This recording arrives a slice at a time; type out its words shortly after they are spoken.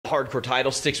hardcore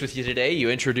title sticks with you today. You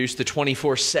introduced the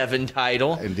 24/7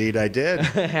 title. Indeed, I did.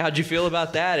 How'd you feel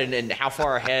about that? And how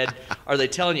far ahead are they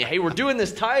telling you, hey, we're doing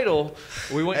this title?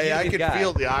 We want you to I be the could guy.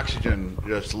 feel the oxygen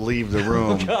just leave the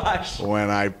room when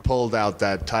I pulled out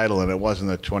that title, and it wasn't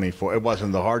the 24. It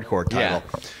wasn't the hardcore title.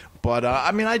 Yeah. But,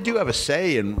 I mean, I do have a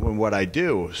say in what I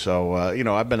do. So, you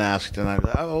know, I've been asked, and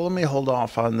let me hold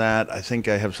off on that. I think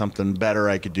I have something better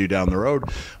I could do down the road.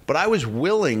 But I was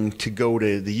willing to go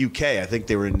to the UK. I think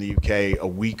they were in the UK a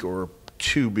week or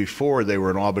two before they were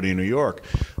in Albany, New York.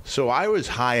 So I was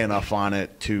high enough on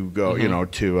it to go, you know,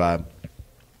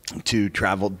 to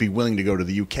travel, be willing to go to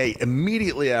the UK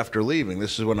immediately after leaving.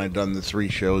 This is when I'd done the 3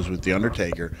 shows with The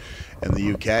Undertaker in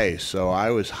the UK. So I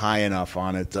was high enough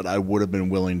on it that I would have been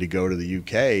willing to go to the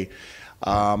UK.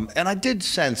 And I did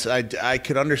sense, I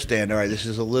could understand, all right, this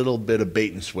is a little bit of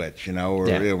bait and switch, you know,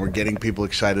 you know, we're getting people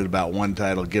excited about one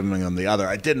title, giving them the other.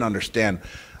 I didn't understand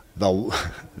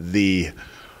the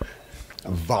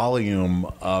volume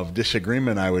of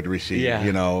disagreement I would receive,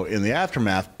 you know, in the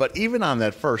aftermath. But even on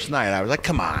that first night, I was like,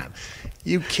 come on,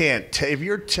 you can't, if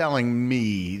you're telling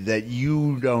me that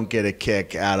you don't get a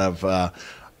kick out of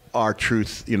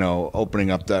R-Truth, you know, opening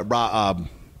up the,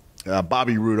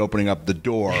 Bobby Roode opening up the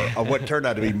door of what turned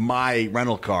out to be my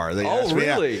rental car. They asked me,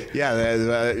 really?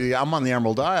 Yeah, I'm on the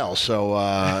Emerald Isle, so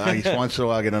once in a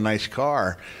while I get a nice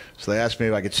car. So they asked me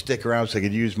if I could stick around so I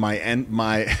could use my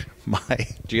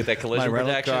Did you get that collision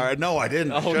protection? Car. No, I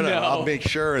didn't. Oh, no. I'll make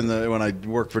sure when I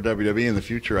work for WWE in the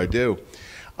future, I do.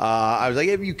 I was like,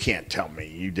 if you can't tell me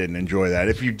you didn't enjoy that.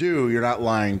 If you do, you're not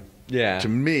lying to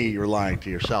me. You're lying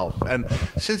to yourself. And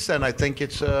since then, I think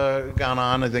it's gone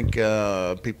on. I think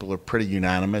people are pretty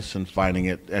unanimous in finding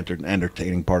it an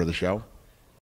entertaining part of the show.